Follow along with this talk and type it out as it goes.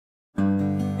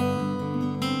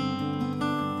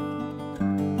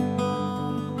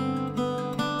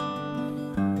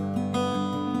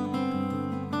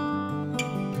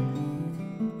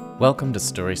Welcome to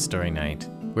Story Story Night,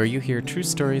 where you hear true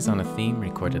stories on a theme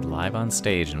recorded live on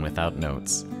stage and without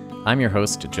notes. I'm your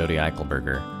host, Jody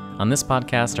Eichelberger. On this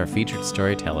podcast, our featured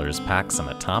storytellers pack some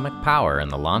atomic power in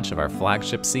the launch of our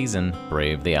flagship season,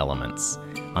 Brave the Elements.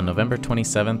 On November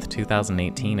 27th,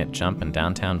 2018 at Jump in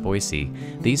downtown Boise,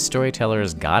 these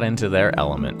storytellers got into their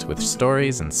element with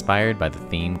stories inspired by the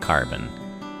theme carbon.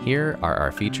 Here are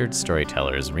our featured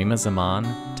storytellers, Rima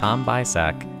Zaman, Tom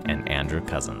Bisak, and Andrew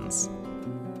Cousins.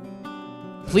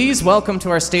 Please welcome to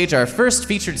our stage our first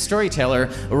featured storyteller,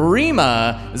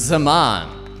 Rima Zaman.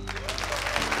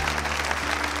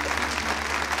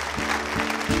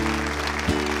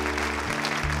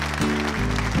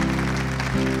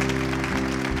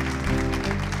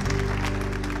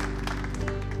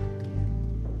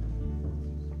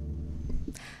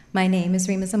 My name is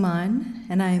Rima Zaman,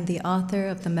 and I am the author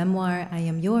of the memoir I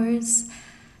Am Yours,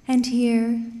 and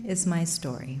here is my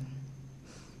story.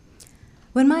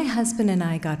 When my husband and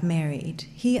I got married,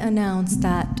 he announced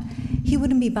that he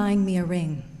wouldn't be buying me a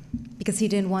ring because he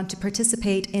didn't want to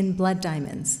participate in blood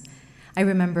diamonds. I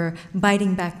remember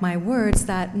biting back my words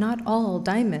that not all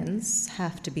diamonds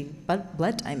have to be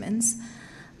blood diamonds,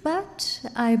 but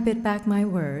I bit back my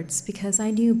words because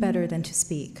I knew better than to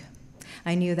speak.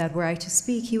 I knew that were I to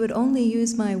speak, he would only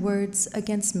use my words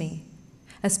against me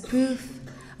as proof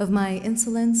of my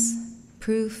insolence,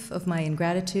 proof of my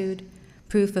ingratitude,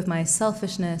 proof of my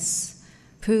selfishness,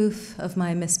 proof of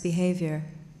my misbehavior.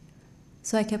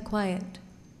 So I kept quiet.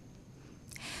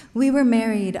 We were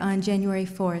married on January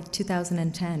 4th,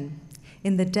 2010,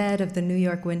 in the dead of the New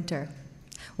York winter.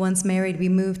 Once married, we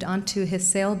moved onto his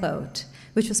sailboat,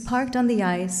 which was parked on the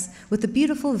ice with a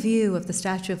beautiful view of the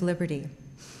Statue of Liberty.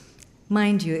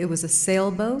 Mind you, it was a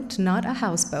sailboat, not a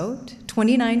houseboat,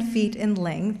 29 feet in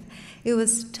length. It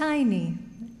was tiny,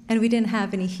 and we didn't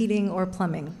have any heating or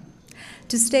plumbing.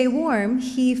 To stay warm,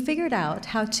 he figured out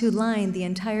how to line the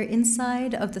entire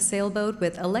inside of the sailboat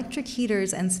with electric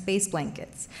heaters and space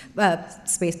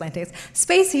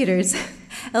heaters,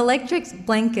 electric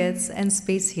blankets and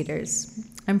space heaters.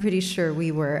 I'm pretty sure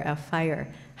we were a fire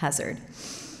hazard.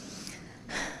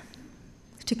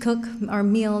 To cook our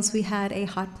meals, we had a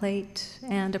hot plate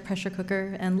and a pressure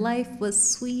cooker, and life was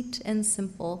sweet and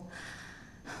simple.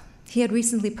 He had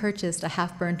recently purchased a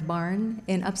half-burnt barn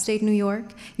in upstate New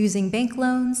York using bank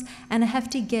loans and a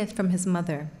hefty gift from his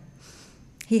mother.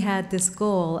 He had this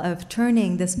goal of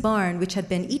turning this barn, which had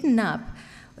been eaten up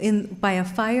by a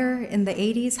fire in the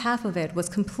 80s. Half of it was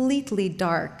completely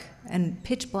dark and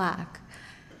pitch black.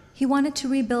 He wanted to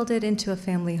rebuild it into a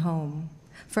family home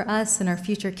for us and our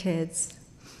future kids.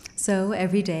 So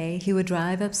every day he would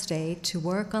drive upstate to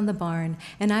work on the barn,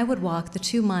 and I would walk the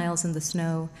 2 miles in the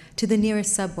snow to the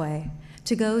nearest subway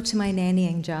to go to my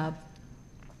nannying job.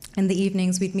 In the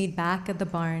evenings, we'd meet back at the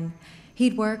barn.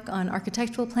 He'd work on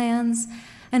architectural plans,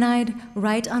 and I'd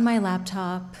write on my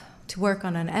laptop to work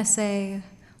on an essay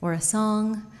or a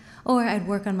song, or I'd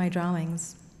work on my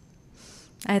drawings.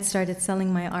 I had started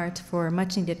selling my art for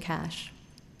much-needed cash.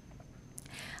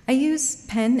 I use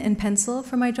pen and pencil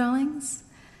for my drawings.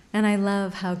 And I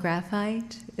love how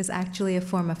graphite is actually a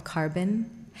form of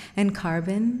carbon, and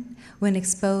carbon, when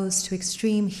exposed to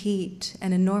extreme heat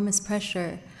and enormous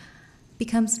pressure,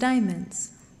 becomes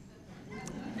diamonds.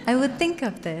 I would think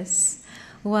of this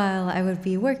while I would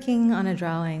be working on a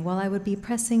drawing, while I would be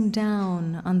pressing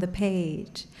down on the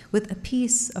page with a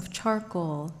piece of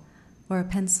charcoal or a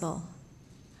pencil.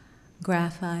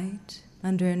 Graphite,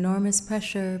 under enormous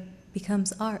pressure,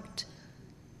 becomes art.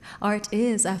 Art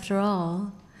is, after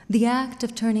all, the act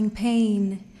of turning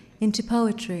pain into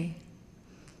poetry.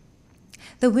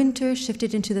 The winter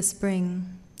shifted into the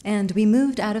spring, and we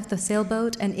moved out of the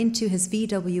sailboat and into his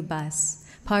VW bus,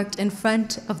 parked in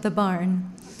front of the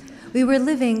barn. We were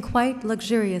living quite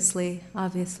luxuriously,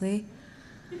 obviously.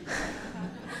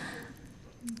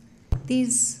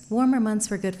 These warmer months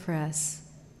were good for us.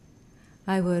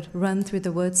 I would run through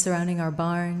the woods surrounding our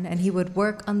barn, and he would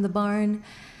work on the barn.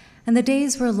 And the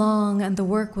days were long, and the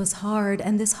work was hard,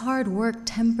 and this hard work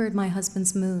tempered my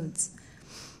husband's moods.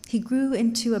 He grew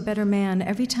into a better man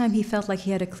every time he felt like he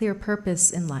had a clear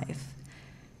purpose in life.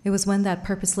 It was when that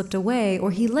purpose slipped away, or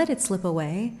he let it slip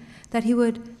away, that he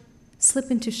would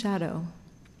slip into shadow.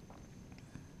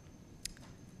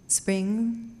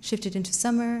 Spring shifted into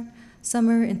summer,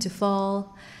 summer into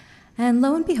fall, and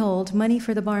lo and behold, money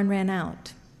for the barn ran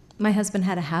out. My husband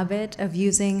had a habit of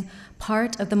using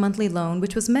part of the monthly loan,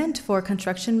 which was meant for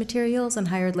construction materials and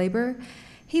hired labor.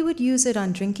 He would use it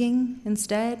on drinking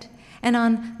instead, and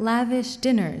on lavish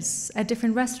dinners at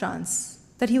different restaurants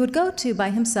that he would go to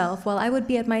by himself while I would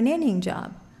be at my nannying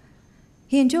job.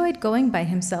 He enjoyed going by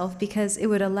himself because it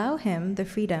would allow him the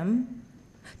freedom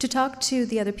to talk to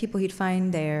the other people he'd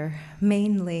find there,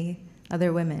 mainly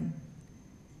other women.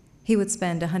 He would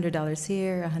spend $100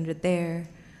 here, $100 there,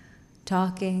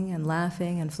 talking and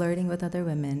laughing and flirting with other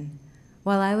women,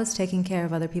 while I was taking care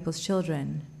of other people's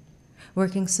children,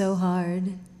 working so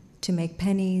hard to make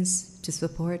pennies to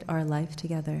support our life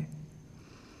together.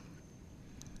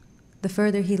 The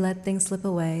further he let things slip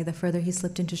away, the further he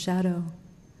slipped into shadow.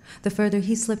 The further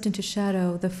he slipped into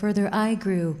shadow, the further I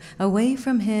grew away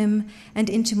from him and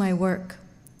into my work.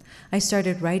 I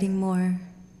started writing more.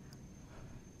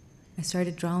 I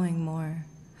started drawing more.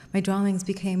 My drawings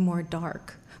became more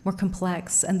dark, more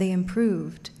complex, and they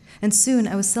improved. And soon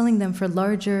I was selling them for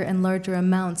larger and larger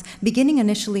amounts, beginning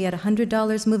initially at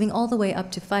 $100, moving all the way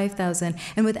up to $5,000.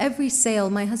 And with every sale,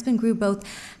 my husband grew both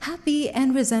happy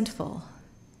and resentful.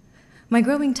 My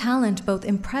growing talent both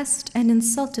impressed and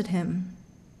insulted him.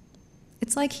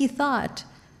 It's like he thought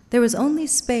there was only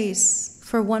space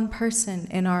for one person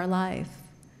in our life,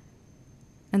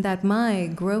 and that my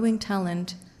growing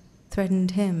talent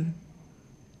threatened him.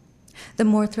 The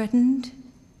more threatened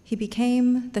he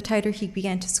became, the tighter he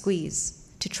began to squeeze,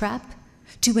 to trap,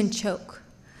 to choke.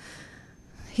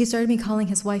 He started me calling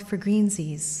his wife for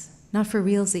greensies, not for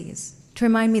realsies, to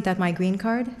remind me that my green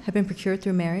card had been procured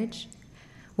through marriage.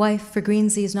 Wife for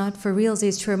greensies, not for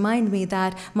realsies, to remind me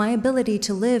that my ability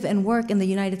to live and work in the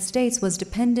United States was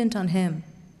dependent on him.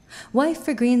 Wife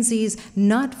for greensies,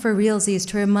 not for realsies,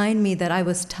 to remind me that I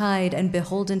was tied and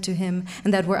beholden to him,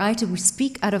 and that were I to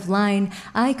speak out of line,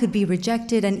 I could be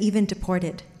rejected and even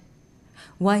deported.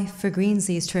 Wife for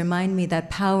greensies, to remind me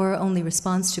that power only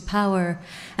responds to power,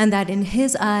 and that in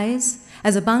his eyes,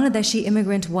 as a Bangladeshi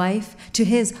immigrant wife, to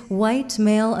his white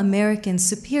male American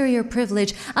superior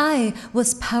privilege, I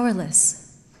was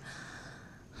powerless.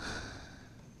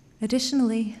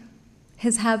 Additionally,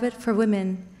 his habit for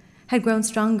women had grown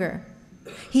stronger.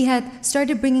 He had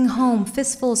started bringing home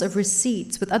fistfuls of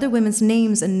receipts with other women's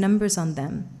names and numbers on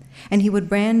them, and he would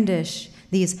brandish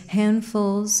these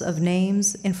handfuls of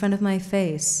names in front of my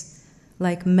face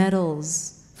like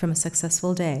medals from a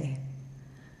successful day.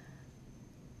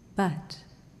 But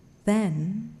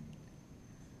then,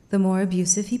 the more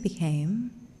abusive he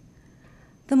became,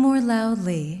 the more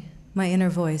loudly my inner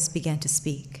voice began to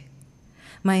speak.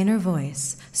 My inner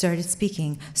voice started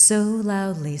speaking so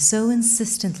loudly, so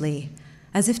insistently,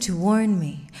 as if to warn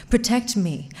me, protect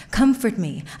me, comfort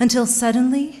me, until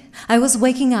suddenly I was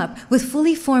waking up with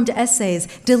fully formed essays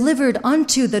delivered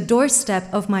onto the doorstep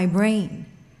of my brain,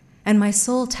 and my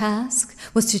sole task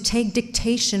was to take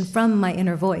dictation from my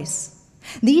inner voice.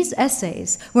 These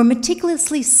essays were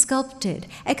meticulously sculpted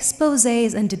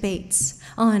exposés and debates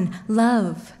on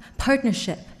love,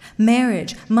 partnership,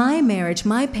 marriage,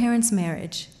 my parents'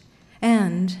 marriage,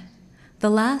 and the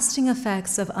lasting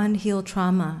effects of unhealed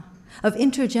trauma, of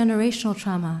intergenerational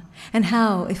trauma, and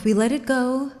how, if we let it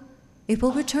go, it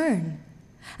will return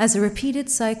as a repeated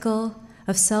cycle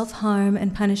of self-harm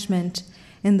and punishment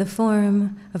in the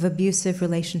form of abusive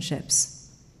relationships.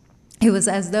 It was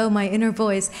as though my inner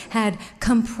voice had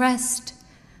compressed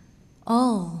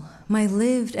all my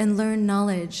lived and learned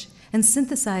knowledge and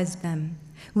synthesized them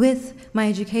with my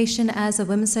education as a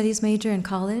women's studies major in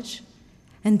college,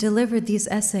 and delivered these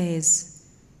essays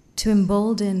to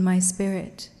embolden my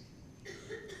spirit.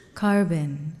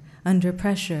 Carbon under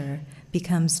pressure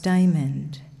becomes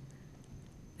diamond.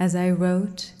 As I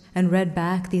wrote and read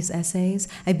back these essays,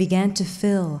 I began to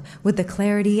fill with the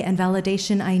clarity and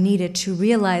validation I needed to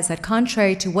realize that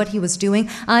contrary to what he was doing,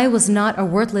 I was not a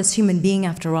worthless human being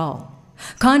after all.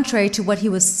 Contrary to what he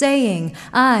was saying,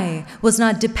 I was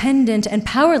not dependent and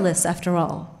powerless after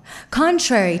all.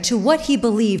 Contrary to what he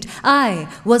believed, I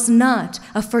was not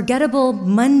a forgettable,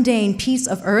 mundane piece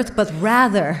of earth, but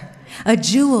rather a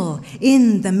jewel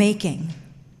in the making.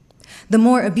 The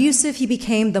more abusive he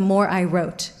became, the more I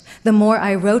wrote. The more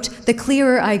I wrote, the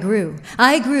clearer I grew.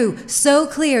 I grew so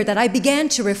clear that I began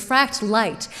to refract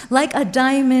light like a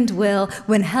diamond will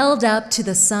when held up to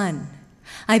the sun.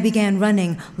 I began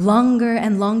running longer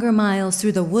and longer miles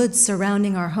through the woods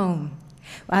surrounding our home.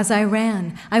 As I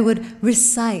ran, I would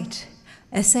recite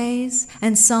essays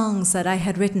and songs that I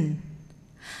had written.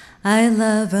 I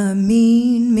love a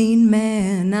mean, mean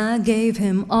man. I gave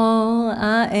him all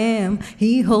I am.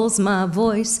 He holds my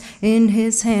voice in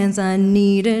his hands. I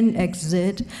need an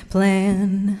exit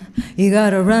plan. You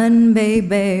gotta run,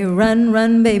 baby. Run,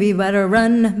 run, baby. Better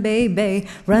run, baby.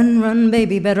 Run, run,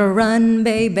 baby. Better run,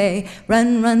 baby.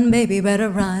 Run, run, baby. Better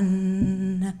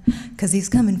run. 'Cause he's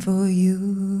coming for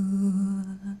you.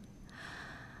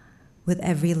 With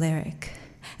every lyric,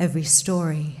 Every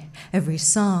story, every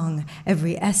song,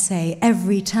 every essay,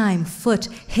 every time foot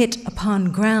hit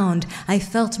upon ground, I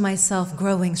felt myself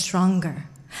growing stronger.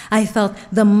 I felt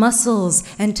the muscles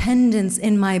and tendons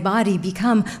in my body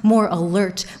become more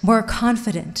alert, more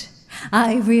confident.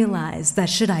 I realized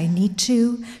that should I need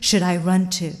to, should I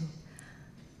run to,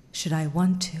 should I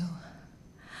want to,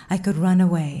 I could run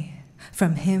away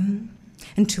from him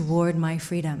and toward my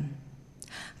freedom.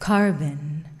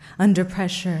 Carbon, under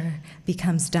pressure,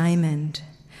 becomes diamond.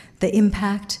 The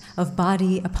impact of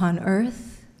body upon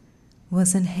earth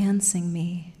was enhancing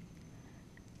me.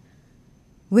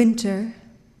 Winter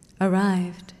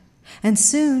arrived, and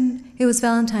soon it was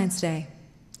Valentine's Day,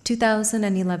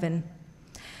 2011.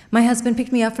 My husband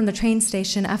picked me up from the train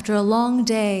station after a long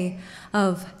day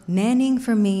of nannying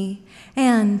for me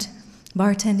and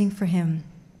bartending for him.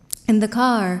 In the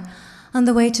car, on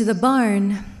the way to the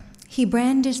barn, he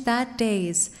brandished that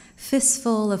day's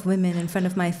fistful of women in front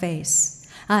of my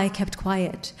face. I kept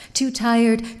quiet, too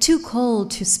tired, too cold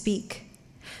to speak.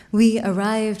 We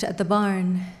arrived at the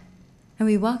barn, and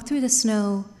we walked through the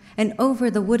snow and over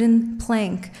the wooden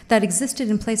plank that existed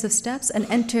in place of steps and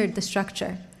entered the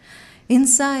structure.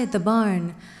 Inside the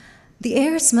barn, the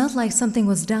air smelled like something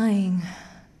was dying.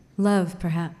 Love,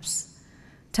 perhaps.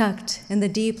 Tucked in the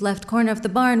deep left corner of the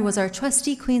barn was our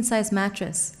trusty queen-size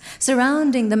mattress.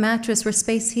 Surrounding the mattress were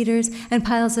space heaters and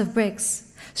piles of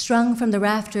bricks. Strung from the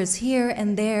rafters here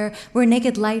and there were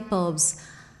naked light bulbs.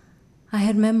 I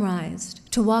had memorized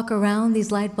to walk around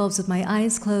these light bulbs with my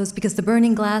eyes closed because the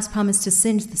burning glass promised to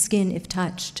singe the skin if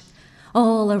touched.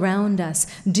 All around us,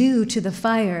 due to the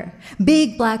fire,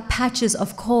 big black patches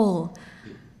of coal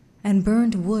and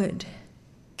burned wood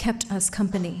kept us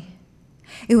company.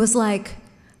 It was like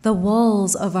the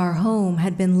walls of our home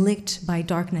had been licked by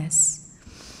darkness.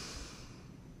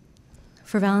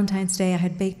 For Valentine's Day, I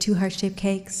had baked 2 heart-shaped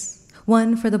cakes,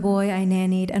 one for the boy I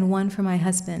nannied and one for my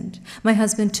husband. My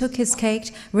husband took his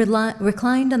cake,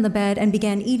 reclined on the bed, and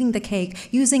began eating the cake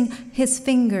using his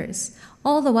fingers,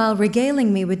 all the while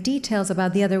regaling me with details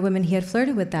about the other women he had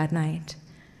flirted with that night.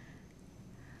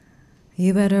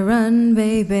 You better run,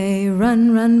 baby,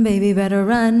 run, run, baby, better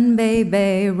run,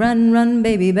 baby, run, run,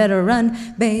 baby, better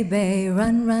run, baby,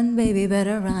 run, baby,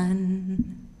 better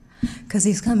run, 'cause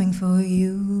he's coming for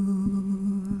you.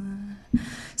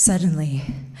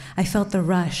 Suddenly, I felt the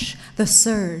rush, the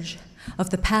surge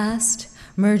of the past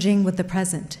merging with the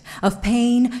present, of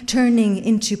pain turning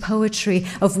into poetry,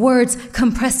 of words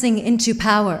compressing into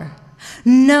power.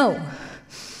 No!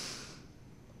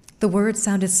 The words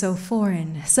sounded so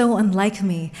foreign, so unlike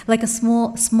me, like a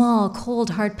small,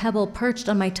 cold, hard pebble perched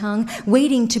on my tongue,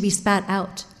 waiting to be spat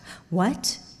out.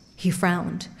 What? He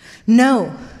frowned.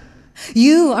 No!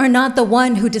 You are not the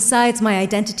one who decides my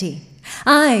identity.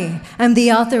 I am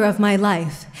the author of my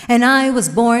life, and I was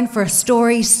born for a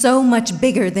story so much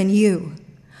bigger than you.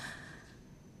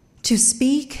 To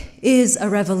speak is a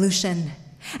revolution,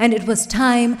 and it was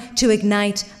time to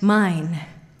ignite mine.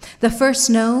 The first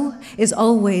no is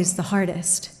always the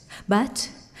hardest, but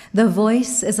the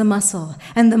voice is a muscle,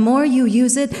 and the more you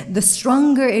use it, the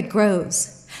stronger it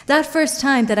grows. That first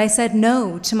time that I said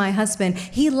no to my husband,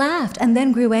 he laughed and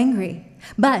then grew angry.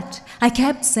 But I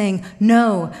kept saying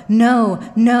no, no,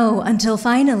 no, until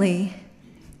finally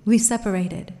we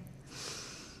separated.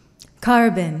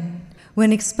 Carbon,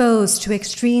 when exposed to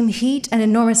extreme heat and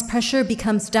enormous pressure,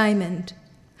 becomes diamond.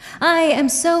 I am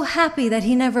so happy that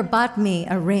he never bought me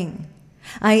a ring.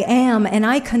 I am, and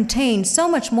I contain so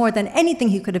much more than anything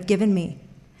he could have given me.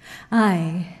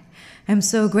 I am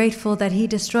so grateful that he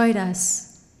destroyed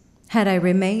us. Had I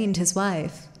remained his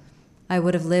wife, I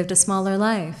would have lived a smaller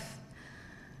life.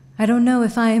 I don't know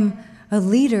if I am a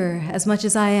leader as much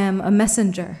as I am a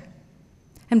messenger.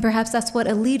 And perhaps that's what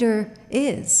a leader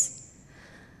is.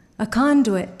 A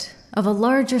conduit of a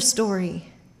larger story.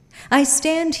 I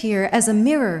stand here as a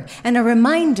mirror and a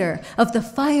reminder of the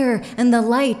fire and the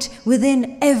light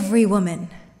within every woman.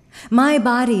 My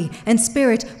body and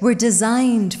spirit were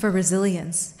designed for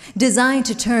resilience, designed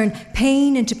to turn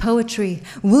pain into poetry,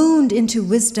 wound into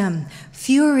wisdom,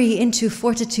 fury into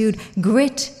fortitude,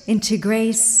 grit into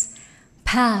grace,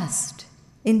 past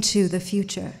into the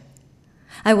future.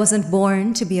 I wasn't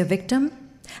born to be a victim.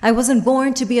 I wasn't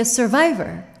born to be a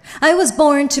survivor. I was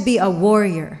born to be a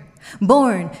warrior,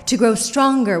 born to grow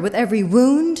stronger with every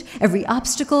wound, every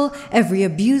obstacle, every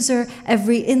abuser,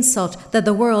 every insult that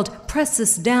the world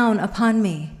presses down upon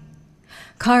me.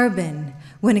 Carbon,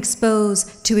 when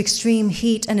exposed to extreme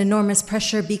heat and enormous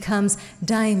pressure, becomes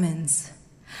diamonds.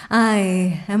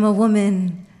 I am a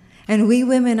woman, and we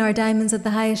women are diamonds at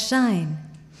the highest shine.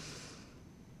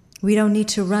 We don't need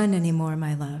to run anymore,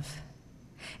 my love.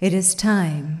 It is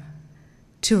time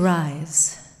to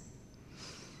rise.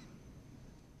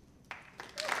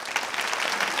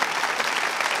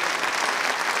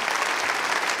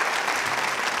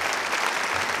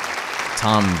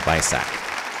 Tom Bisak.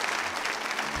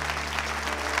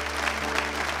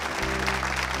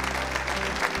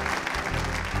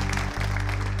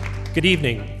 Good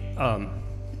evening.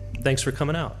 Thanks for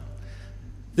coming out.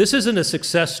 This isn't a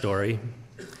success story.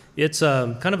 It's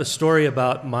kind of a story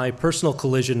about my personal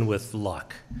collision with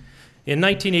luck. In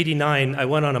 1989, I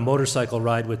went on a motorcycle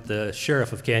ride with the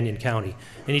sheriff of Canyon County,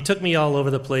 and he took me all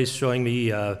over the place showing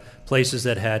me places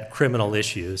that had criminal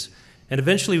issues. And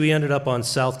eventually we ended up on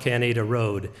South Canada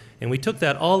Road, and we took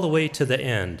that all the way to the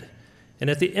end. And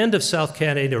at the end of South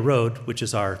Canada Road, which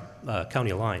is our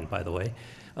county line, by the way,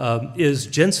 is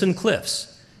Jensen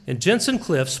Cliffs. And Jensen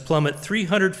Cliffs plummet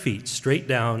 300 feet straight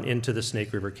down into the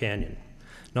Snake River Canyon.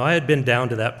 Now, I had been down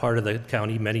to that part of the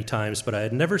county many times, but I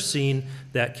had never seen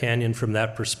that canyon from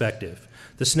that perspective.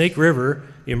 The Snake River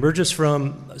emerges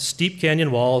from steep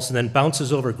canyon walls and then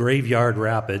bounces over Graveyard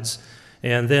Rapids,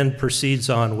 and then proceeds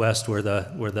on west where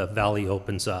the valley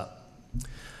opens up.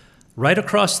 Right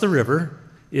across the river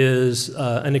is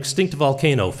an extinct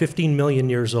volcano, 15 million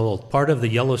years old, part of the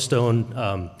Yellowstone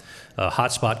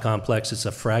hotspot complex. It's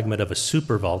a fragment of a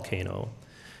supervolcano.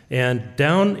 And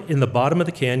down in the bottom of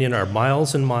the canyon are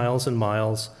miles and miles and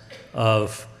miles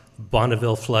of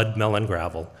Bonneville flood melon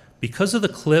gravel. Because of the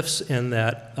cliffs and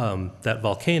that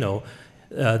volcano,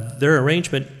 their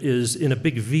arrangement is in a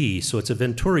big V, so it's a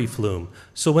Venturi flume.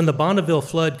 So when the Bonneville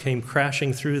flood came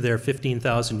crashing through there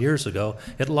 15,000 years ago,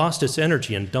 it lost its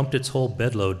energy and dumped its whole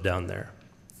bedload down there.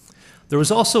 There was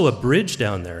also a bridge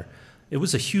down there. It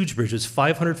was a huge bridge. It was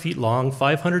 500 feet long,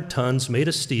 500 tons, made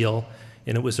of steel,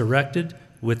 and it was erected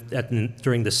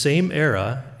during the same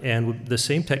era and with the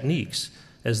same techniques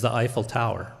as the Eiffel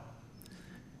Tower.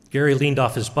 Gary leaned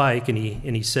off his bike and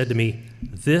he said to me,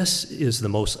 "This is the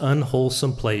most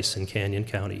unwholesome place in Canyon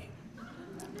County."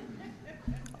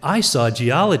 I saw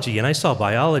geology and I saw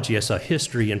biology, I saw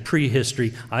history and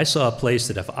prehistory. I saw a place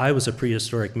that if I was a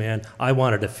prehistoric man, I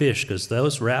wanted to fish because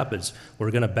those rapids were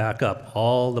going to back up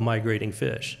all the migrating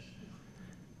fish.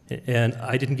 And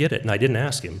I didn't get it, and I didn't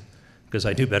ask him because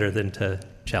I knew better than to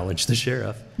challenge the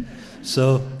sheriff.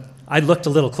 So I looked a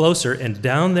little closer, and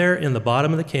down there in the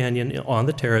bottom of the canyon on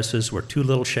the terraces were two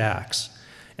little shacks.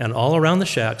 And all around the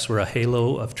shacks were a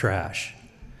halo of trash.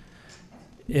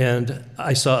 And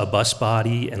I saw a bus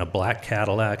body and a black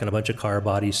Cadillac and a bunch of car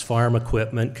bodies, farm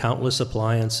equipment, countless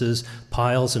appliances,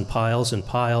 piles and piles and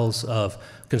piles of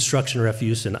construction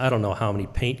refuse, and I don't know how many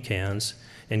paint cans.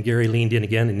 And Gary leaned in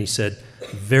again and he said,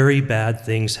 "Very bad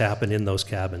things happen in those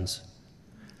cabins.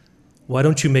 Why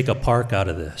don't you make a park out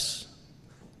of this?"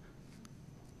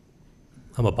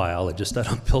 I'm a biologist, I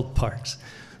don't build parks.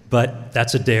 But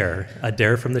that's a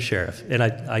dare from the sheriff. And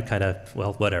I kind of,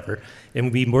 well, whatever.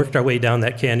 And we worked our way down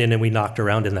that canyon and we knocked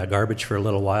around in that garbage for a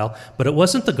little while. But it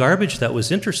wasn't the garbage that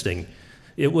was interesting.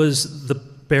 It was the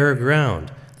bare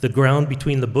ground, the ground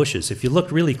between the bushes. If you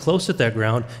looked really close at that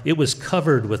ground, it was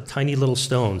covered with tiny little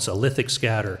stones, a lithic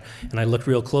scatter. And I looked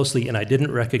real closely and I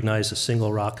didn't recognize a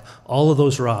single rock. All of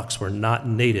those rocks were not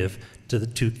native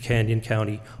to Canyon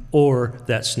County or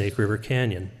that Snake River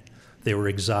Canyon. They were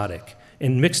exotic.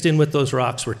 And mixed in with those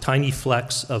rocks were tiny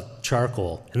flecks of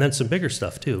charcoal, and then some bigger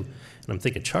stuff too. And I'm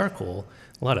thinking, charcoal,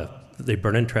 are they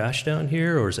burning trash down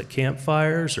here, or is it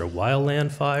campfires or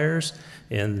wildland fires?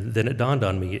 And then it dawned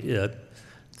on me,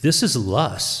 this is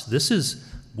loess. This is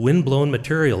wind-blown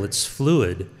material. It's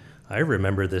fluid. I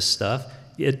remember this stuff.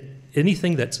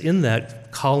 Anything that's in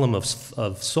that column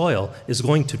of soil is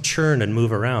going to churn and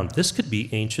move around. This could be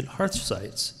ancient hearth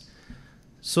sites.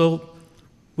 So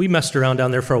we messed around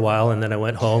down there for a while, and then I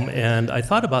went home, and I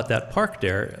thought about that park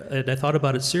there, and I thought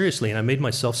about it seriously, and I made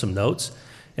myself some notes,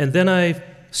 and then I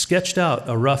sketched out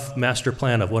a rough master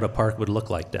plan of what a park would look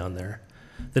like down there.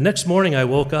 The next morning I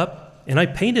woke up, and I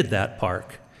painted that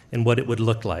park and what it would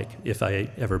look like if I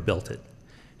ever built it.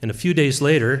 And a few days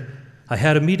later, I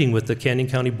had a meeting with the Canyon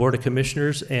County Board of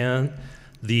Commissioners and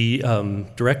the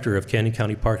director of Canyon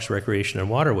County Parks, Recreation, and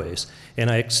Waterways,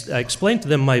 and I explained to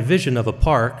them my vision of a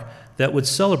park that would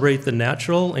celebrate the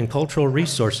natural and cultural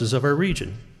resources of our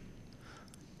region.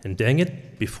 And dang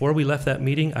it, before we left that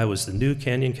meeting, I was the new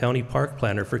Canyon County Park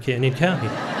Planner for Canyon County.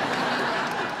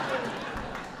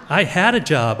 I had a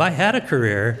job, I had a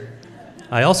career.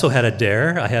 I also had a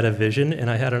dare, I had a vision,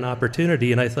 and I had an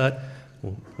opportunity, and I thought,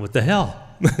 well, what the hell?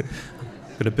 I'm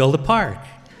gonna build a park.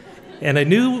 And I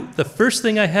knew the first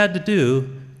thing I had to do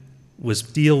was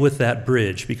deal with that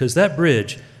bridge, because that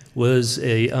bridge was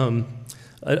a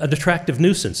an attractive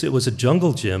nuisance. It was a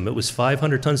jungle gym. It was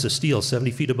 500 tons of steel,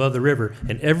 70 feet above the river,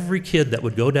 and every kid that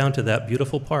would go down to that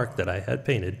beautiful park that I had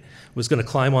painted was going to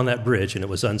climb on that bridge, and it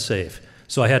was unsafe.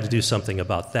 So I had to do something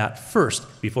about that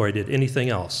first before I did anything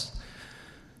else.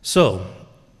 So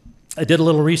I did a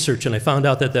little research, and I found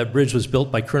out that that bridge was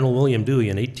built by Colonel William Dewey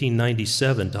in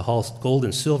 1897 to haul gold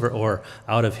and silver ore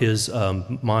out of his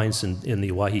mines in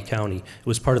the Owyhee County. It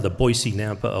was part of the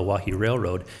Boise-Nampa-Owyhee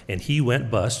Railroad, and he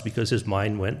went bust because his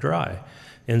mine went dry.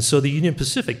 And so the Union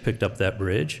Pacific picked up that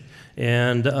bridge,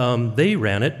 and they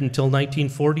ran it until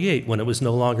 1948, when it was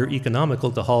no longer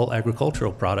economical to haul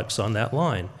agricultural products on that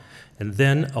line. And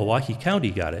then Owyhee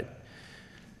County got it.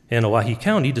 And Owyhee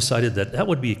County decided that that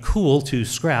would be cool to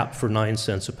scrap for 9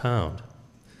 cents a pound.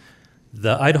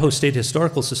 The Idaho State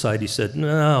Historical Society said,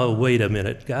 no, wait a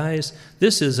minute, guys.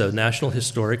 This is a National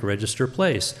Historic Register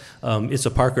place. It's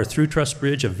a Parker Through Truss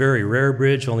Bridge, a very rare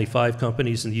bridge. Only 5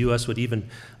 companies in the U.S. would even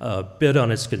bid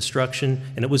on its construction.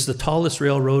 And it was the tallest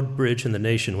railroad bridge in the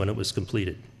nation when it was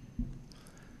completed.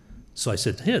 So I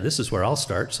said, yeah, this is where I'll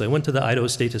start. So I went to the Idaho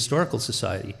State Historical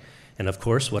Society. And of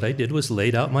course, what I did was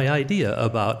laid out my idea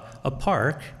about a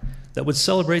park that would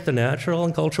celebrate the natural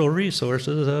and cultural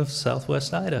resources of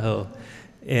Southwest Idaho.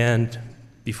 And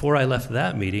before I left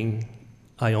that meeting,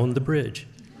 I owned the bridge.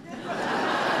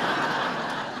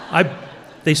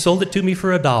 They sold it to me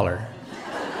for $1.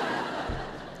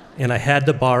 And I had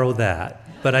to borrow that,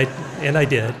 and I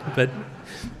did.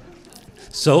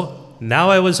 So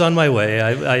now I was on my way.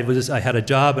 I had a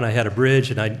job and I had a bridge,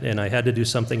 and I had to do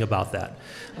something about that.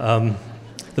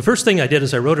 The first thing I did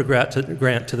is I wrote a grant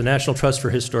to the National Trust for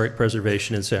Historic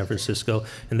Preservation in San Francisco,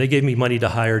 and they gave me money to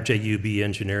hire JUB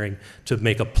Engineering to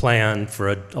make a plan for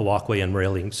a walkway and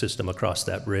railing system across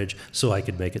that bridge so I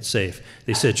could make it safe.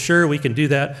 They said, sure, we can do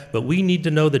that, but we need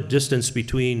to know the distance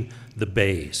between the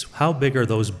bays. How big are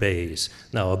those bays?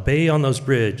 Now, a bay on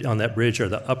that bridge are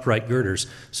the upright girders.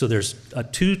 So there's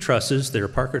 2 trusses that are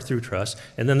Parker Through Truss,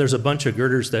 and then there's a bunch of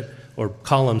girders or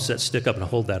columns that stick up and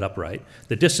hold that upright.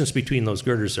 The distance between those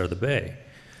girders are the bay.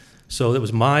 So it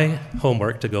was my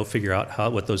homework to go figure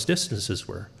out what those distances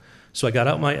were. So I got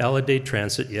out my Alliday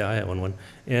Transit, yeah, I own one,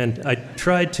 and I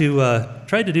tried to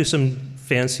do some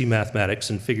fancy mathematics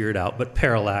and figure it out, but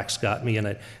parallax got me,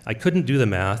 and I couldn't do the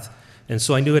math. And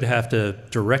so I knew I'd have to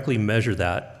directly measure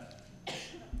that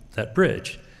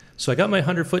bridge. So I got my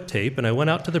 100-foot tape, and I went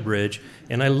out to the bridge,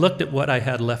 and I looked at what I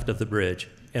had left of the bridge.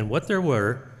 And what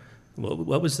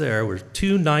was there were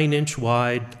 2 9-inch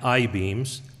wide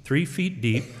I-beams, 3 feet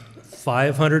deep,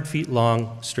 500 feet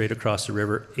long, straight across the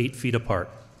river, 8 feet apart.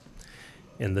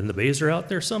 And then the bays are out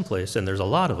there someplace, and there's a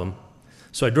lot of them.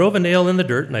 So I drove a nail in the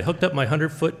dirt, and I hooked up my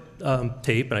 100-foot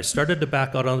tape, and I started to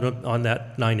back out on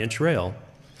that 9-inch rail,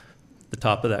 the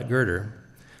top of that girder.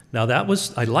 Now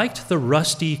I liked the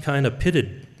rusty kind of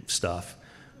pitted stuff,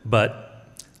 but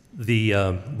the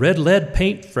red lead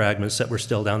paint fragments that were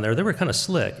still down there, they were kind of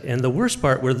slick. And the worst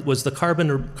part was the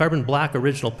carbon black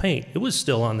original paint. It was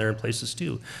still on there in places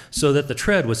too, so that the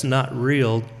tread was not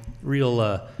real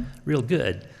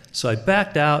good. So I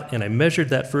backed out and I measured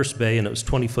that first bay, and it was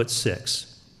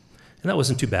 20'6". And that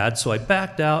wasn't too bad. So I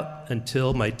backed out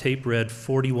until my tape read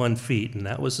 41 feet, and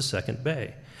that was the second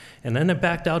bay. And then I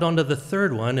backed out onto the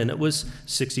third one, and it was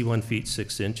 61 feet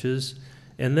 6 inches.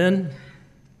 And then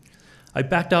I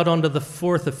backed out onto the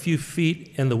fourth a few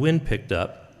feet, and the wind picked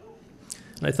up.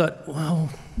 And I thought,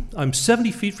 well, I'm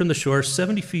 70 feet from the shore,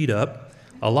 70 feet up,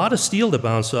 a lot of steel to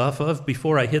bounce off of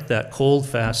before I hit that cold,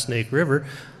 fast Snake River.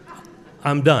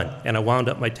 I'm done. And I wound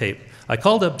up my tape. I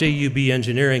called up JUB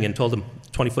Engineering and told them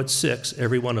 20'6",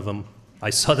 every one of them.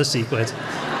 I saw the sequence.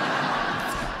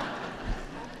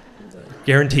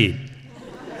 Guaranteed.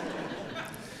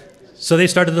 So they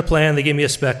started the plan. They gave me a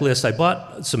spec list. I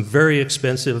bought some very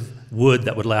expensive wood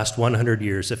that would last 100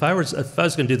 years. If I was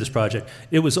going to do this project,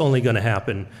 it was only going to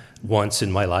happen once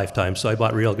in my lifetime, so I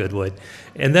bought real good wood.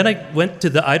 And then I went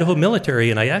to the Idaho military,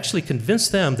 and I actually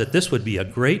convinced them that this would be a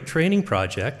great training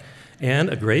project and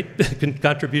a great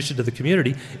contribution to the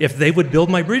community if they would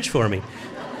build my bridge for me.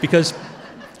 Because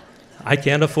I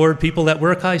can't afford people that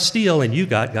work high steel, and you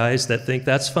got guys that think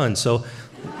that's fun. So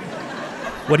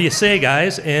what do you say,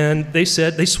 guys? And they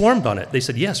swarmed on it. They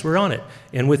said, yes, we're on it.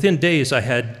 And within days, I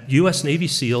had U.S. Navy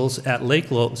SEALs at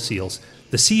Lake Lowell, SEALs,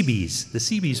 the Seabees. The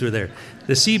Seabees were there.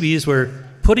 The Seabees were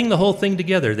putting the whole thing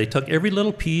together. They took every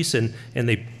little piece, and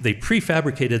they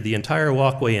prefabricated the entire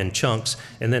walkway in chunks,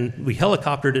 and then we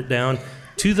helicoptered it down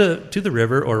to the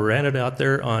river, or ran it out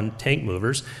there on tank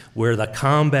movers, where the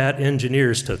combat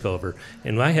engineers took over.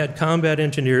 And I had combat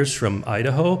engineers from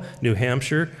Idaho, New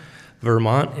Hampshire,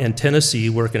 Vermont, and Tennessee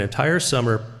work an entire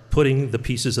summer putting the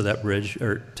pieces of that bridge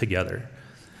together.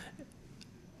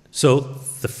 So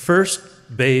the first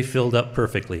bay filled up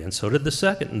perfectly, and so did the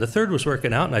second, and the third was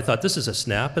working out, and I thought, this is a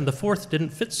snap, and the fourth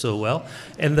didn't fit so well,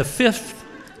 and the fifth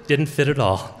didn't fit at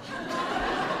all.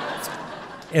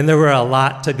 And there were a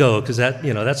lot to go, because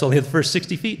that's only the first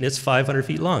 60 feet, and it's 500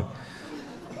 feet long.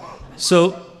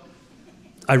 So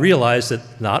I realized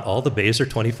that not all the bays are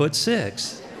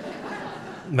 20'6".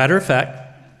 Matter of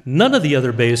fact, none of the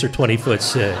other bays are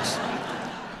 20'6".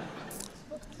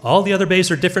 All the other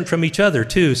bays are different from each other,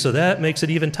 too, so that makes it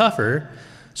even tougher.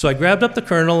 So I grabbed up the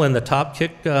colonel and the top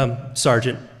kick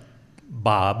sergeant,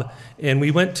 Bob, and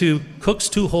we went to Cook's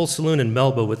Two-Hole Saloon in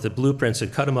Melba with the blueprints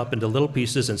and cut them up into little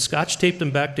pieces and scotch taped them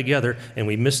back together, and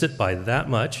we missed it by that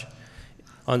much.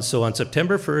 So on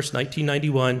September 1st,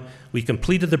 1991, we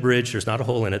completed the bridge. There's not a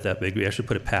hole in it that big. We actually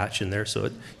put a patch in there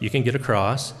so you can get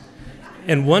across.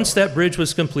 And once that bridge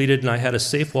was completed and I had a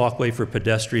safe walkway for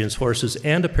pedestrians, horses,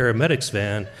 and a paramedics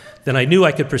van, then I knew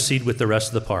I could proceed with the rest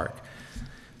of the park.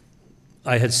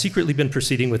 I had secretly been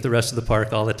proceeding with the rest of the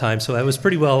park all the time, so I was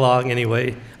pretty well along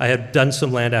anyway. I had done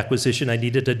some land acquisition. I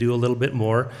needed to do a little bit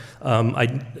more.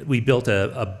 We built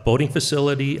a boating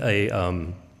facility,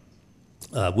 a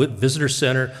visitor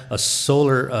center, a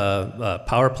solar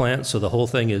power plant, so the whole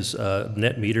thing is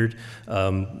net metered.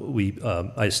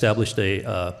 I established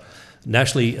a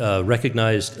nationally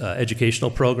recognized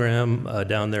educational program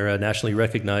down there, a nationally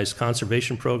recognized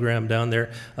conservation program down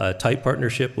there, a tight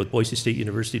partnership with Boise State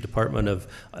University Department of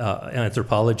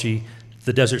Anthropology,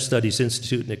 the Desert Studies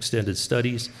Institute and Extended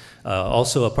Studies,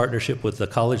 also a partnership with the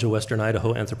College of Western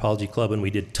Idaho Anthropology Club, and we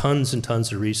did tons and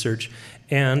tons of research,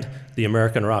 and the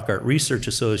American Rock Art Research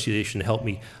Association helped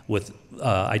me with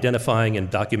identifying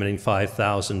and documenting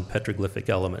 5,000 petroglyphic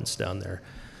elements down there.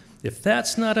 If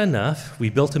that's not enough,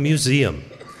 we built a museum,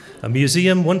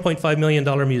 $1.5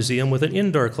 million museum with an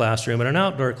indoor classroom and an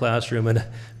outdoor classroom and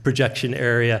a projection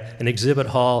area, an exhibit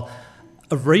hall,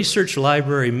 a research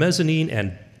library, mezzanine,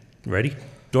 and, ready,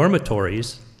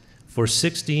 dormitories for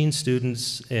 16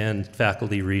 students and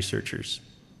faculty researchers.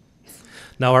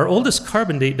 Now, our oldest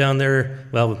carbon date down there,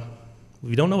 well,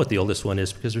 we don't know what the oldest one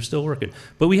is because they're still working,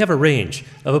 but we have a range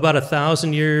of about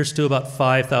 1,000 years to about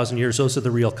 5,000 years. Those are the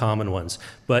real common ones,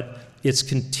 but it's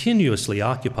continuously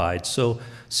occupied. So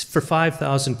for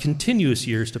 5,000 continuous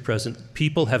years to present,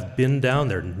 people have been down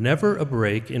there, never a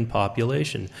break in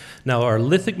population. Now, our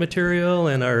lithic material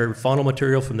and our faunal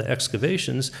material from the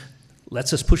excavations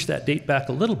lets us push that date back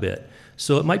a little bit.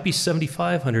 So it might be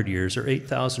 7,500 years or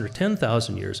 8,000 or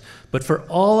 10,000 years, but for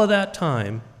all of that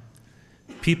time,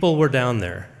 people were down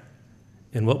there,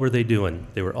 and what were they doing?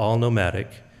 They were all nomadic.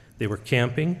 They were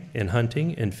camping and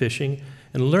hunting and fishing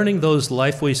and learning those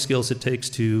lifeway skills it takes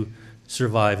to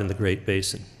survive in the Great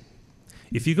Basin.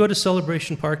 If you go to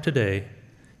Celebration Park today,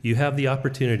 you have the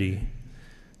opportunity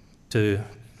to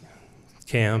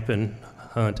camp and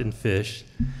hunt and fish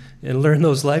and learn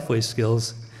those lifeway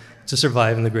skills to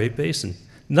survive in the Great Basin.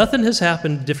 Nothing has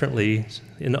happened differently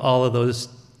in all of those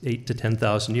 8,000 to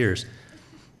 10,000 years.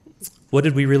 What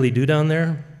did we really do down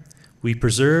there? We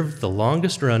preserved the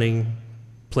longest running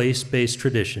place-based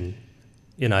tradition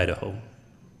in Idaho.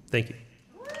 Thank you.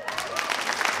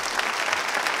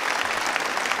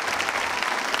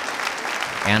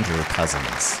 Andrew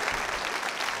Cousins.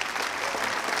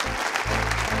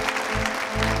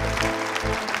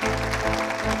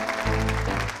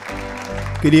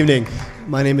 Good evening.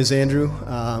 My name is Andrew.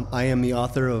 I am the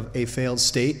author of A Failed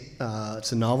State.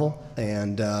 It's a novel,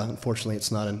 and unfortunately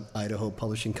it's not an Idaho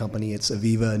publishing company. It's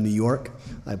Aviva, New York.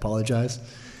 I apologize.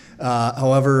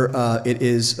 However, it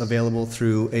is available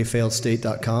through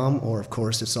afailedstate.com, or of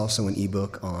course it's also an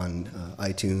ebook on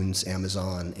iTunes,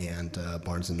 Amazon, and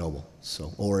Barnes & Noble.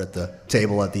 So, or at the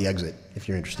table at the exit, if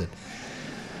you're interested.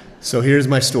 So here's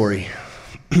my story.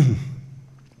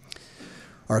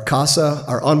 Our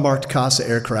unmarked CASA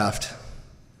aircraft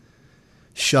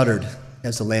shuddered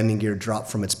as the landing gear dropped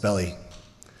from its belly.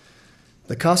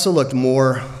 The CASA looked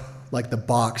more like the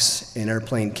box an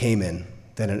airplane came in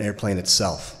than an airplane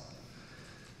itself.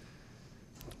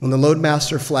 When the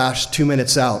loadmaster flashed 2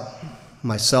 minutes out,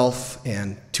 myself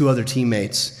and 2 other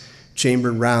teammates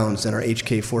chambered rounds in our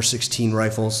HK-416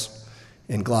 rifles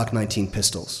and Glock 19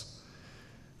 pistols.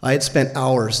 I had spent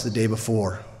hours the day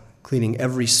before cleaning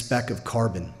every speck of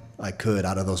carbon I could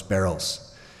out of those barrels.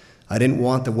 I didn't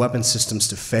want the weapon systems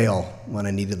to fail when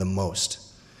I needed them most.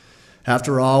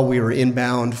 After all, we were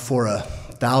inbound for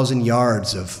 1,000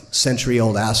 yards of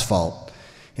century-old asphalt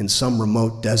in some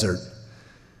remote desert,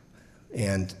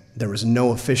 and there was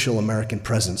no official American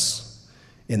presence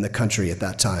in the country at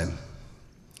that time.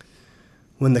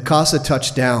 When the CASA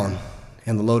touched down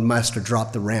and the loadmaster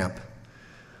dropped the ramp.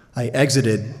 I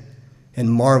exited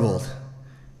and marveled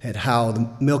at how the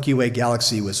Milky Way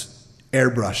galaxy was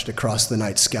airbrushed across the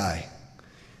night sky.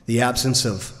 The absence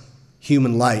of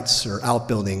human lights or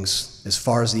outbuildings as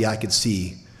far as the eye could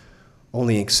see,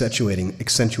 only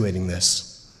accentuating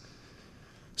this.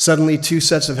 Suddenly, 2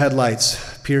 sets of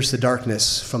headlights pierced the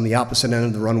darkness from the opposite end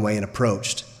of the runway and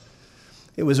approached.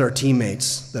 It was our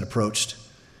teammates that approached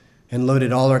and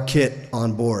loaded all our kit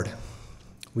on board.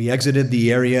 We exited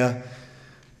the area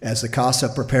as the CASA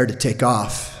prepared to take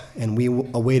off, and we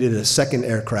awaited a second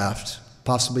aircraft,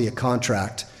 possibly a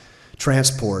contract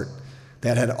transport,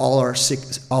 that had all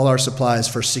our supplies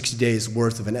for 60 days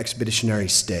worth of an expeditionary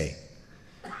stay.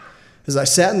 As I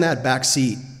sat in that back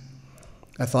seat,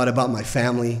 I thought about my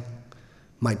family,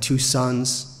 my 2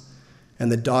 sons,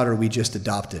 and the daughter we just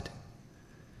adopted.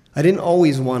 I didn't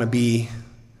always want to be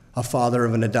a father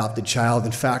of an adopted child.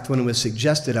 In fact, when it was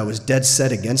suggested, I was dead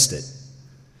set against it.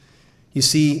 You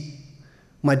see,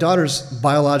 my daughter's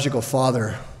biological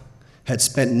father had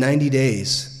spent 90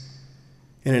 days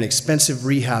in an expensive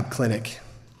rehab clinic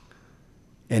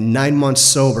and 9 months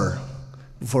sober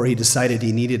before he decided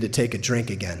he needed to take a drink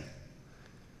again.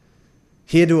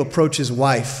 He had to approach his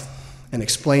wife and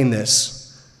explain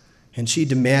this, and she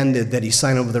demanded that he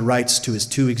sign over the rights to his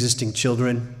 2 existing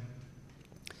children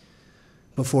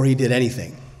before he did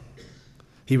anything.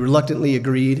 He reluctantly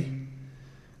agreed,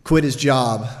 quit his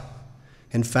job,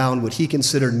 and found what he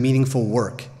considered meaningful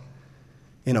work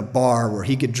in a bar where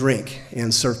he could drink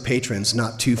and serve patrons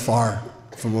not too far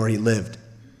from where he lived.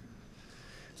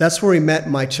 That's where he met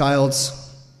my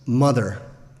child's mother,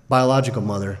 biological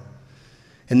mother,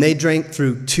 and they drank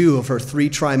through 2 of her 3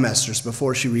 trimesters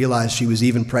before she realized she was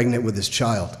even pregnant with his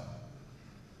child.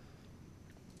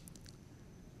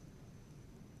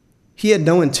 He had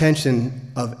no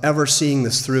intention of ever seeing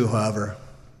this through, however.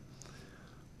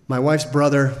 My wife's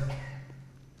brother,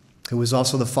 who was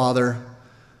also the father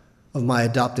of my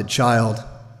adopted child,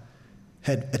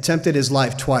 had attempted his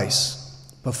life twice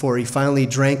before he finally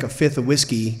drank a 5th of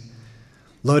whiskey,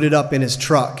 loaded up in his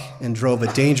truck, and drove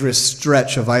a dangerous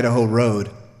stretch of Idaho road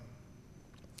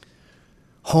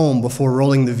home before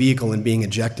rolling the vehicle and being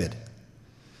ejected.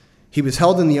 He was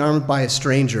held in the arms by a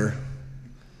stranger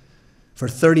for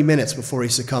 30 minutes before he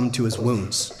succumbed to his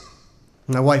wounds.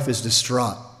 My wife is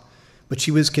distraught, but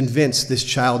she was convinced this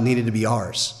child needed to be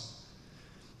ours.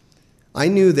 I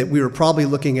knew that we were probably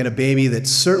looking at a baby that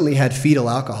certainly had fetal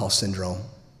alcohol syndrome,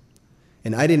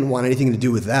 and I didn't want anything to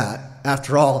do with that.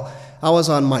 After all, I was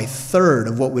on my 3rd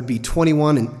of what would be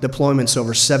 21 deployments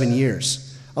over 7 years.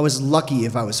 I was lucky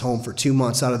if I was home for 2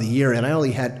 months out of the year, and I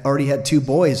already had 2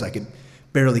 boys I could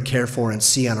barely care for and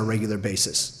see on a regular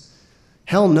basis.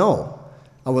 Hell no,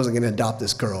 I wasn't going to adopt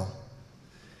this girl.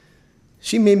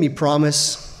 She made me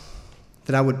promise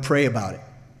that I would pray about it,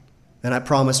 and I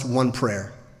promised one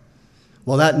prayer.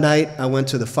 Well, that night, I went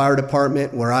to the fire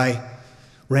department where I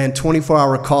ran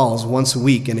 24-hour calls once a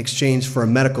week in exchange for a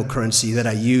medical currency that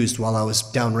I used while I was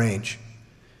downrange.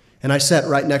 And I sat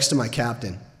right next to my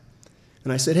captain.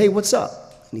 And I said, "Hey, what's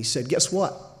up?" And he said, "Guess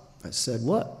what?" I said,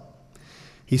 "What?"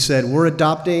 He said, "We're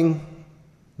adopting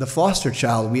the foster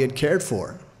child we had cared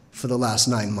for the last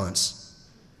 9 months."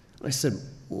 I said,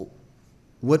 "Well,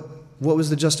 what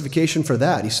was the justification for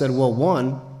that?" He said, "Well,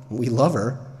 1, we love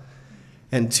her.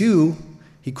 And 2,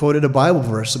 he quoted a Bible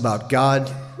verse about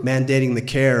God mandating the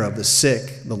care of the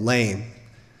sick, the lame,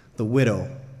 the widow,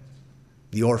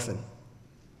 the orphan."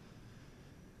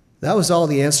 That was all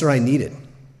the answer I needed.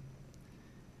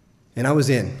 And I was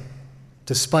in,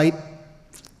 despite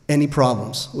any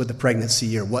problems with the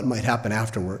pregnancy or what might happen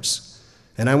afterwards.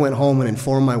 And I went home and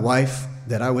informed my wife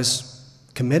that I was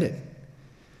committed.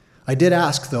 I did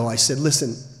ask, though, I said,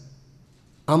 "Listen,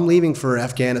 I'm leaving for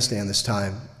Afghanistan this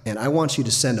time, and I want you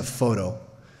to send a photo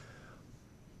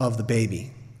of the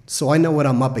baby so I know what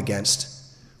I'm up against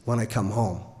when I come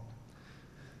home."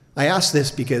 I asked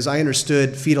this because I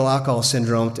understood fetal alcohol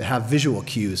syndrome to have visual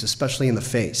cues, especially in the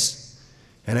face.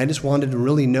 And I just wanted to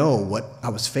really know what I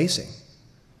was facing.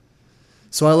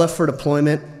 So I left for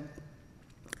deployment,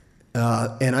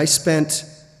 and I spent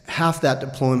half that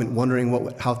deployment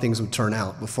wondering how things would turn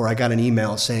out before I got an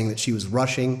email saying that she was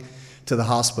rushing to the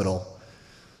hospital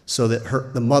so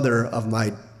that the mother of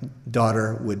my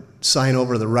daughter would sign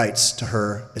over the rights to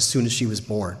her as soon as she was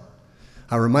born.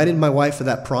 I reminded my wife of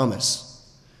that promise,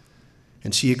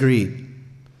 and she agreed.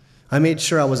 I made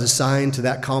sure I was assigned to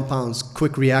that compound's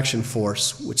quick reaction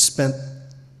force, which spent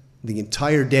the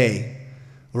entire day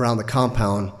around the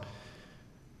compound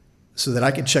so that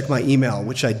I could check my email,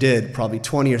 which I did probably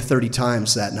 20 or 30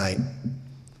 times that night.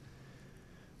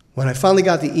 When I finally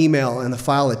got the email and the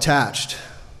file attached,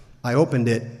 I opened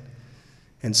it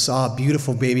and saw a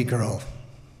beautiful baby girl,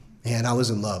 and I was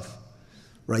in love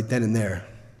right then and there.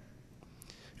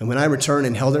 And when I returned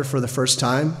and held her for the first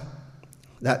time,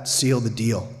 that sealed the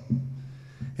deal.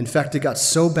 In fact, it got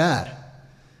so bad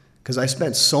because I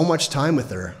spent so much time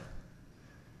with her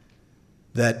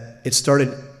that it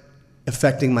started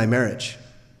affecting my marriage.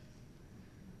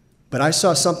 But I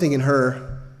saw something in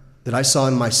her that I saw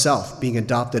in myself, being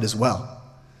adopted as well.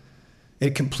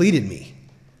 It completed me.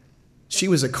 She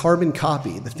was a carbon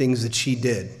copy of the things that she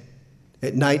did.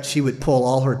 At night, she would pull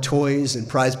all her toys and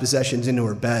prized possessions into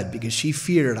her bed because she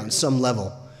feared on some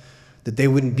level that they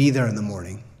wouldn't be there in the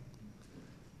morning.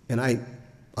 And I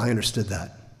understood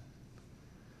that.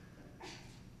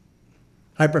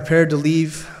 I prepared to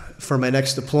leave for my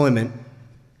next deployment,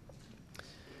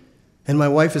 and my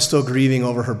wife is still grieving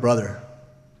over her brother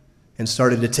and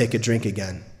started to take a drink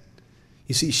again.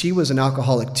 You see, she was an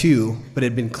alcoholic too, but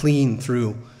had been clean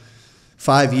through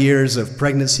 5 years of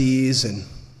pregnancies and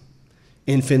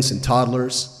infants and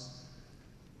toddlers.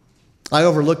 I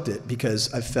overlooked it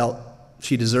because I felt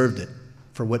she deserved it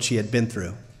for what she had been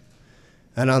through.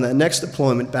 And on that next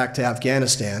deployment back to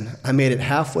Afghanistan, I made it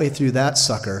halfway through that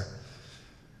sucker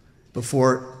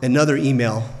before another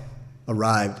email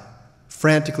arrived,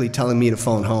 frantically telling me to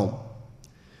phone home.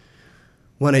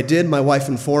 When I did, my wife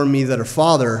informed me that her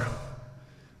father,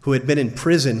 who had been in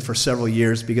prison for several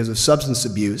years because of substance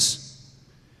abuse,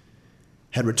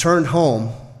 had returned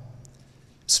home,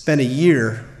 spent a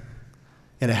year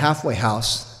in a halfway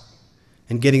house,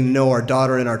 and getting to know our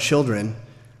daughter and our children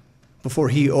before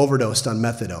he overdosed on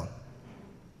methadone.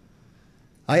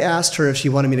 I asked her if she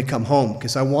wanted me to come home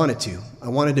because I wanted to. I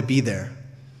wanted to be there.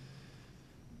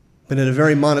 But in a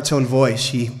very monotone voice,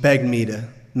 she begged me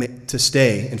to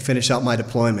stay and finish out my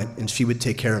deployment, and she would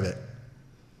take care of it.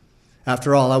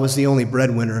 After all, I was the only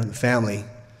breadwinner in the family,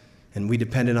 and we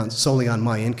depended solely on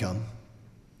my income.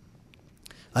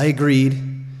 I agreed,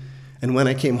 and when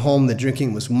I came home, the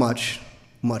drinking was much,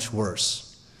 much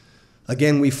worse.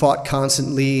 Again, we fought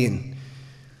constantly, and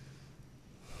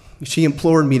she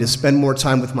implored me to spend more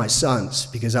time with my sons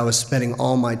because I was spending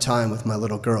all my time with my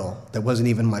little girl that wasn't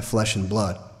even my flesh and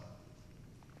blood.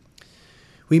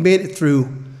 We made it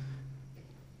through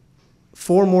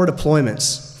 4 more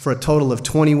deployments for a total of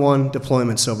 21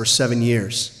 deployments over 7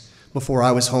 years before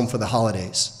I was home for the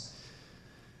holidays.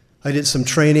 I did some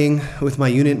training with my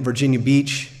unit in Virginia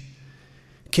Beach,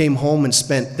 came home and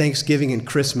spent Thanksgiving and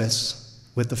Christmas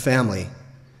with the family.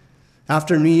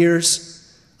 After New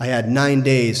Year's, I had 9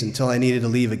 days until I needed to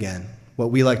leave again,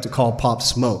 what we like to call pop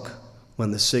smoke,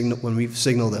 when we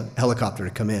signaled the helicopter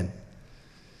to come in.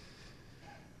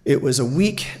 It was a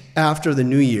week after the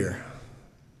New Year,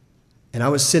 and I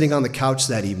was sitting on the couch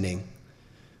that evening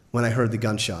when I heard the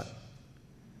gunshot.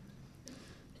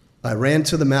 I ran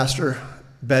to the master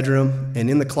bedroom, and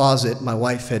in the closet, my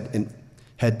wife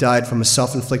had died from a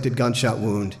self-inflicted gunshot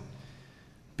wound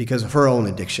because of her own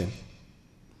addiction.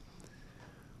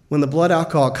 When the blood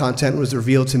alcohol content was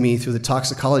revealed to me through the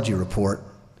toxicology report,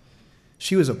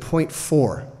 she was a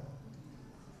 0.4.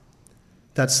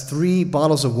 That's 3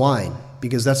 bottles of wine,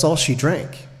 because that's all she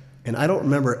drank. And I don't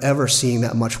remember ever seeing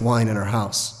that much wine in our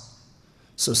house.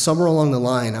 So somewhere along the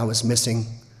line, I was missing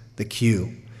the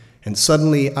cue. And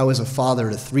suddenly, I was a father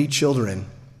to 3 children,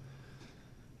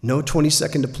 no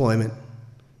 22nd deployment,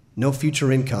 no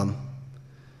future income,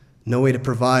 no way to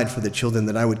provide for the children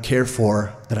that I would care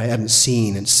for that I hadn't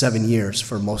seen in 7 years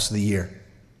for most of the year.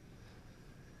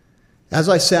 As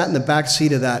I sat in the back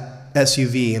seat of that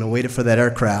SUV and awaited for that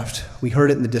aircraft, we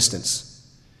heard it in the distance.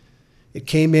 It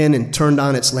came in and turned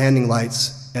on its landing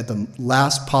lights at the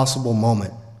last possible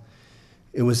moment.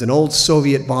 It was an old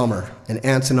Soviet bomber, an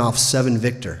Antonov 7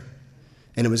 Victor,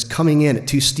 and it was coming in at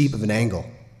too steep of an angle.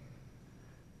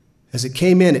 As it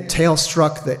came in, it tail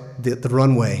struck the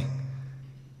runway,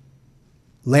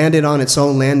 landed on its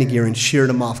own landing gear and sheared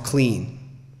him off clean.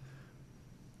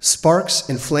 Sparks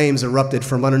and flames erupted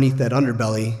from underneath that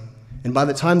underbelly, and by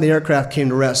the time the aircraft came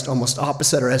to rest almost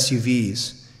opposite our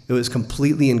SUVs, it was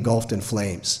completely engulfed in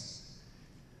flames.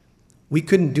 We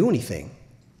couldn't do anything.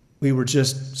 We were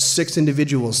just 6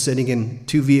 individuals sitting in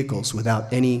 2 vehicles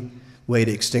without any way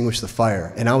to extinguish the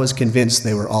fire, and I was convinced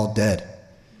they were all dead.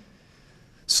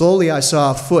 Slowly, I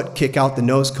saw a foot kick out the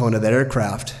nose cone of that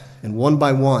aircraft, and one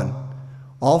by one,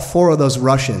 all 4 of those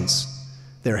Russians,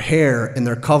 their hair and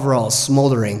their coveralls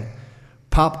smoldering,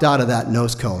 popped out of that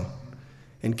nose cone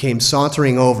and came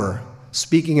sauntering over,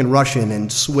 speaking in Russian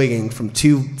and swigging from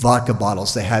 2 vodka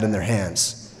bottles they had in their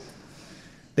hands.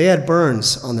 They had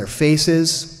burns on their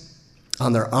faces,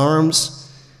 on their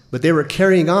arms, but they were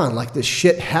carrying on like this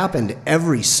shit happened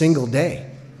every single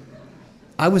day.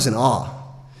 I was in awe.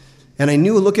 And I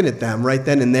knew looking at them right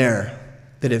then and there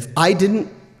that if I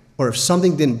didn't, or if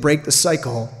something didn't break the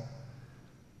cycle,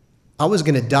 I was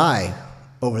going to die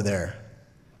over there.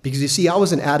 Because you see, I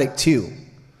was an addict too,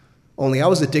 only I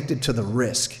was addicted to the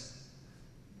risk.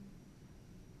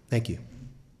 Thank you.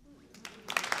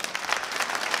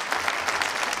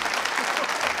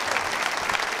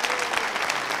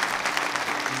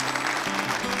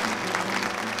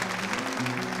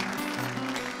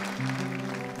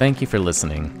 Thank you for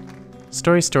listening.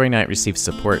 Story Night receives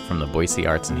support from the Boise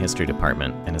Arts and History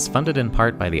Department and is funded in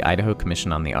part by the Idaho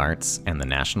Commission on the Arts and the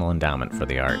National Endowment for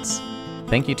the Arts.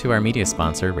 Thank you to our media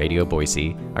sponsor, Radio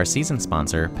Boise, our season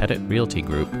sponsor, Pettit Realty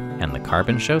Group, and the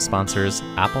Carbon Show sponsors,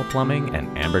 Apple Plumbing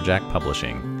and Amberjack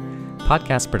Publishing.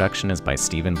 Podcast production is by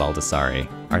Stephen Baldessari.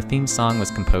 Our theme song was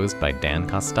composed by Dan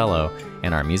Costello,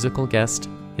 and our musical guest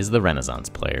is the Renaissance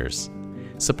Players.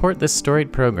 Support this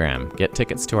storied program, get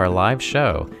tickets to our live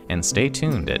show, and stay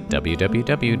tuned at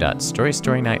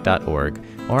www.storystorynight.org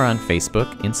or on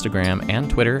Facebook, Instagram, and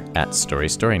Twitter at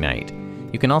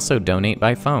StoryNight. You can also donate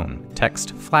by phone.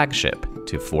 Text FLAGSHIP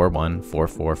to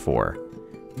 41444.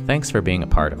 Thanks for being a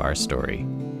part of our story.